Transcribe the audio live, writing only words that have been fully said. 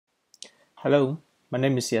Hello, my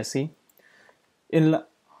name is Yassi. In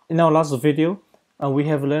our last video, we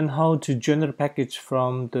have learned how to generate package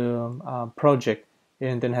from the project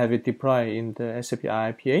and then have it deployed in the SAP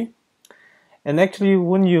IPA. And actually,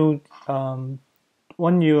 when you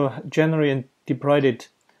generate and deploy it,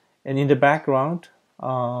 and in the background,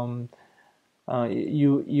 you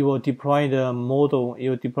will deploy the model, you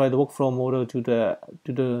will deploy the workflow model to the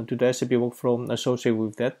SAP workflow associated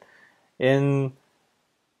with that, and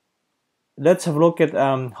let's have a look at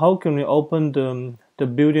how can we open the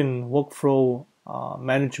built-in workflow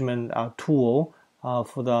management tool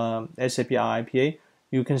for the SAP IPA.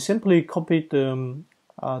 You can simply copy the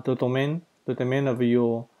domain of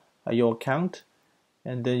your account,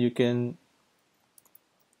 and then you can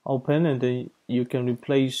open, and then you can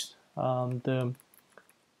replace the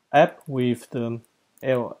app with the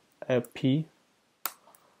LFP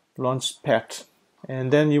Launchpad,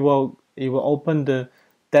 and then it will open the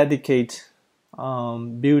dedicated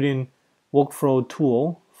built-in workflow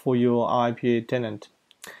tool for your IPA tenant.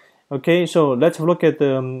 Okay, so let's look at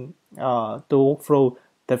the workflow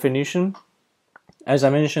definition. As I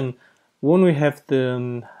mentioned, when we have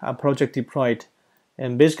the project deployed,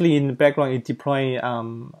 and basically in the background it deploy,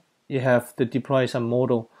 you have to deploy some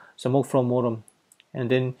workflow model, and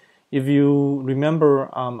then if you remember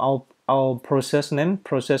our process name,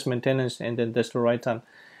 process maintenance, and then that's the right time,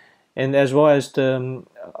 and as well as the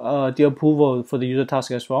approval for the user task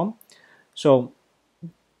as well. So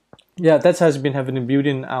yeah, that has been having a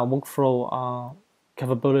built-in workflow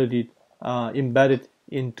capability embedded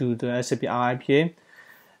into the SAP IPA.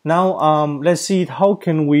 Now let's see how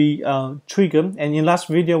can we trigger. And in last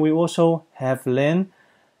video we also have learned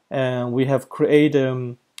we have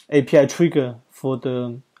created API trigger for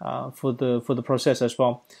the process as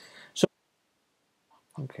well. So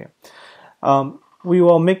okay. We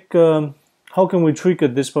will make how can we trigger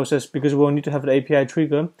this process, because we will need to have the API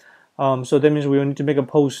trigger. So that means we will need to make a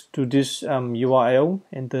post to this URL,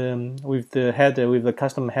 and with the header, with the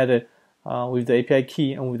custom header, with the API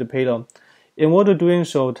key and with the payload. In order doing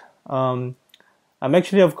so,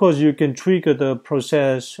 actually, of course, you can trigger the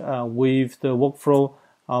process with the workflow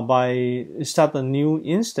by start a new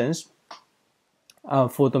instance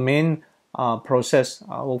for the main process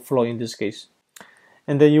workflow in this case.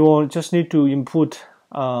 And then you will just need to input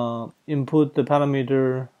the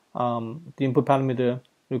parameter, the input parameter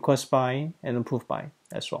request by and approve by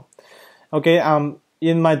as well. Okay.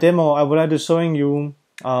 In my demo, I would like to showing you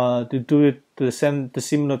to do it the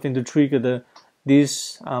similar thing to trigger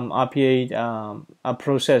this RPA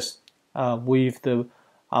process with the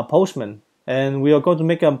postman, and we are going to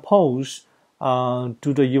make a post to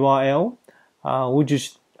the URL, which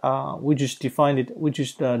is defined, which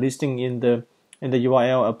is listing in the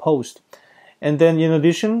URL a post. And then in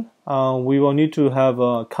addition, we will need to have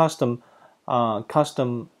a custom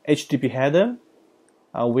HTTP header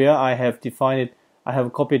where I have defined it. I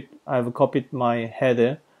have copied my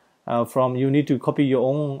header from. You need to copy your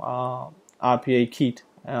own RPA kit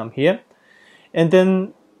here. And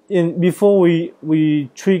then before we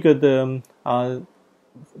trigger the to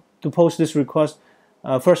post this request,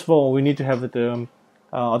 first of all we need to have the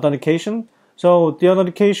authentication. So the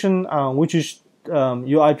authentication, which is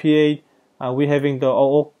your IPA, we're having the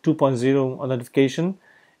OAuth 2.0 authentication,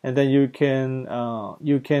 and then you can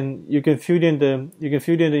fill in the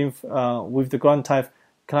with the grant type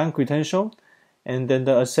client credential, and then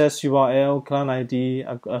the access URL, client ID,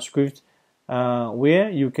 a script, where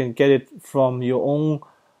you can get it from your own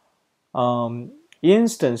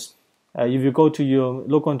instance. If you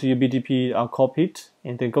log onto your BTP cockpit,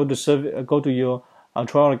 and then go to your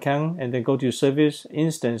trial account, and then go to your service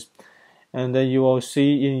instance, and then you will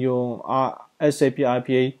see in your SAP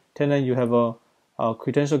IPA tenant you have a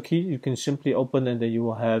credential key. You can simply open, and then you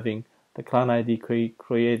will having the client ID created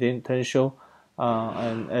credential,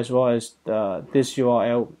 and as well as this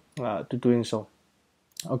URL to doing so.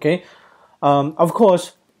 Okay. Of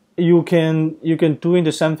course, you can doing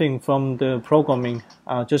the same thing from the programming.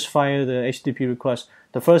 Just fire the HTTP request.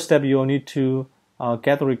 The first step, you will need to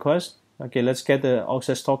get the request. Okay, let's get the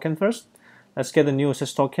access token first. Let's get the new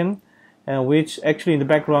access token, which actually in the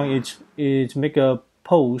background it's make a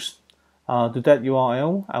post to that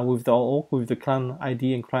URL with the client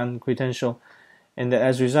ID and client credential, and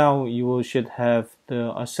as a result you should have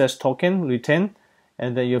the access token returned,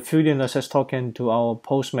 and then you fill in the access token to our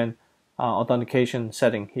postman authentication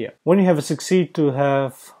setting here. When you have succeed to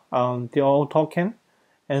have the OAuth token,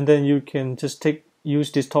 and then you can just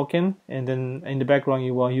use this token, and then in the background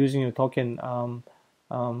you are using your token,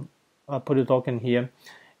 put a token here,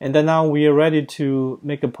 and then now we are ready to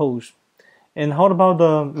make a post. And how about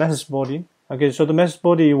the message body? Okay, so the message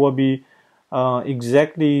body will be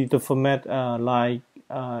exactly the format like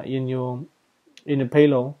in the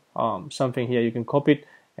payload. Something here you can copy it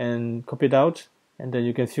and copy it out, and then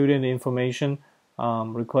you can fill in the information,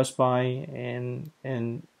 request by and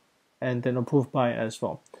then approve by as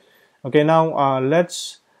well. Okay, now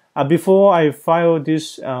let's before I file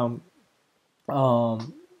this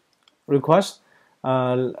request,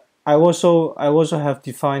 I also have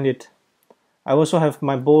defined it. I also have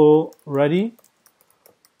my ball ready.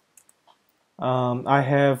 I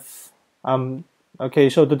have okay.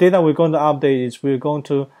 So the data we're going to update is we're going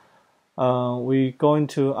to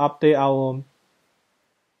update our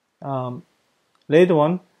later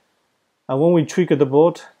one when we trigger the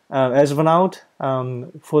bot. As of now,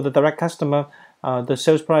 for the direct customer, the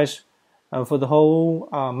sales price for the whole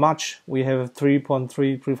March we have 3.3,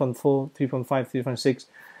 3.4, 3.5, 3.6,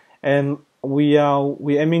 and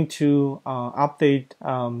we're aiming to update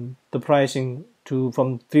the pricing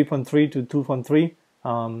from 3.3 to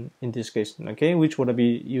 2.3 in this case, okay, which would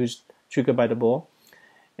be used triggered by the ball.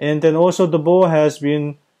 And then also the ball has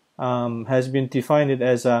been defined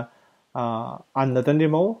as a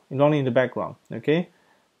unattended mode running in the background.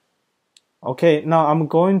 Okay, now I'm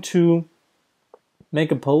going to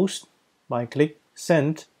make a post by click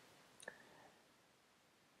send.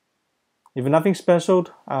 If nothing special,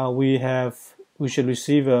 we should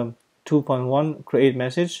receive a 2.1 create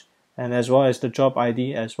message, and as well as the job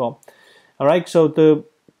ID as well. All right, so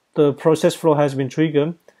the process flow has been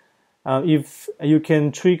triggered. If you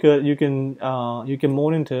can trigger, you can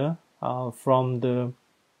monitor from the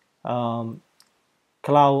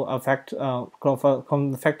cloud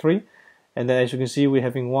from the factory, and then as you can see, we're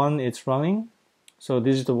having one. It's running, so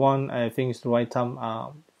this is the one. I think it's the right time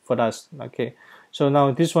for us. Okay, so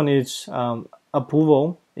now this one is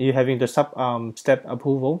approval. You're having the step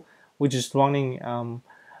approval, which is running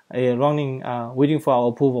waiting for our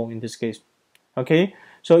approval in this case. Okay,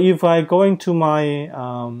 so if I go into my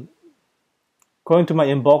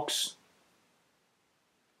inbox,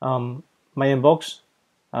 and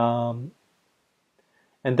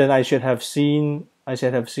then I should have seen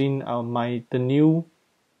the new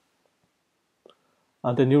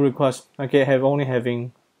request. Okay, I have only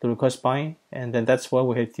having the request by, and then that's what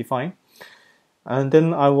we have defined. And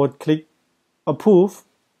then I would click approve,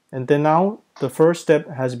 and then now the first step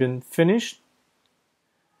has been finished.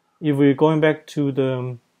 If we're going back to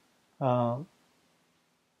the to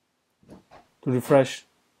refresh,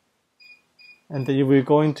 and then we're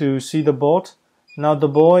going to see the bot. Now the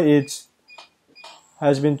bot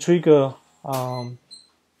has been triggered.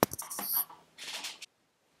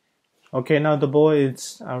 Okay, now the bot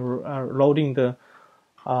is loading the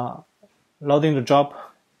job,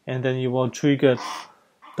 and then you will trigger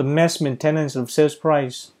the mass maintenance of sales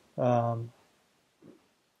price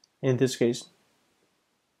in this case.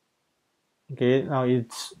 Okay, now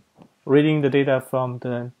it's reading the data from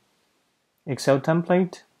the Excel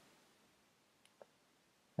template,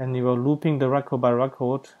 and you will looping the record by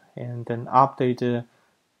record, and then update the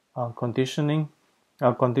conditioning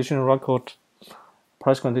record,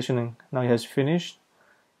 price conditioning. Now it has finished.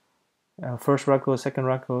 First record, second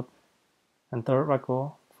record, and third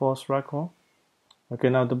record, fourth record. Okay,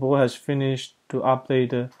 now the board has finished to update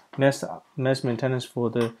the mass maintenance for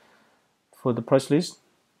the price list.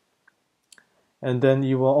 And then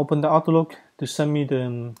you will open the Outlook to send me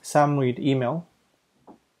the summary email.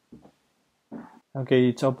 Okay,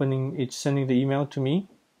 it's sending the email to me.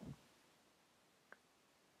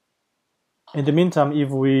 In the meantime, if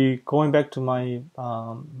we going back to my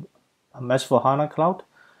S/4HANA cloud,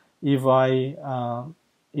 if I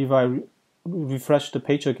refresh the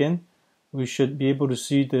page again, we should be able to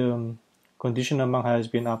see the condition amount has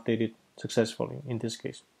been updated successfully in this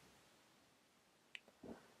case.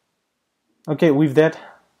 Okay, with that,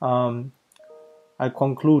 I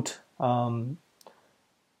conclude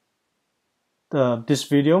this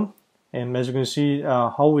video, and as you can see,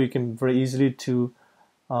 how we can very easily to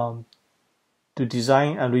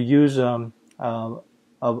design and reuse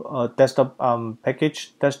a desktop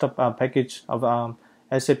package of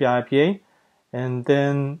SAP IPA, and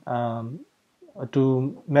then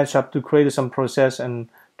to match up, to create some process, and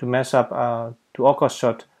to match up to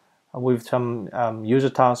orchestrate with some user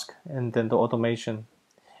task, and then the automation.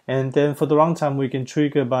 And then for the runtime, we can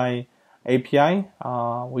trigger by API.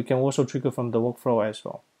 We can also trigger from the workflow as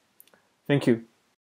well. Thank you.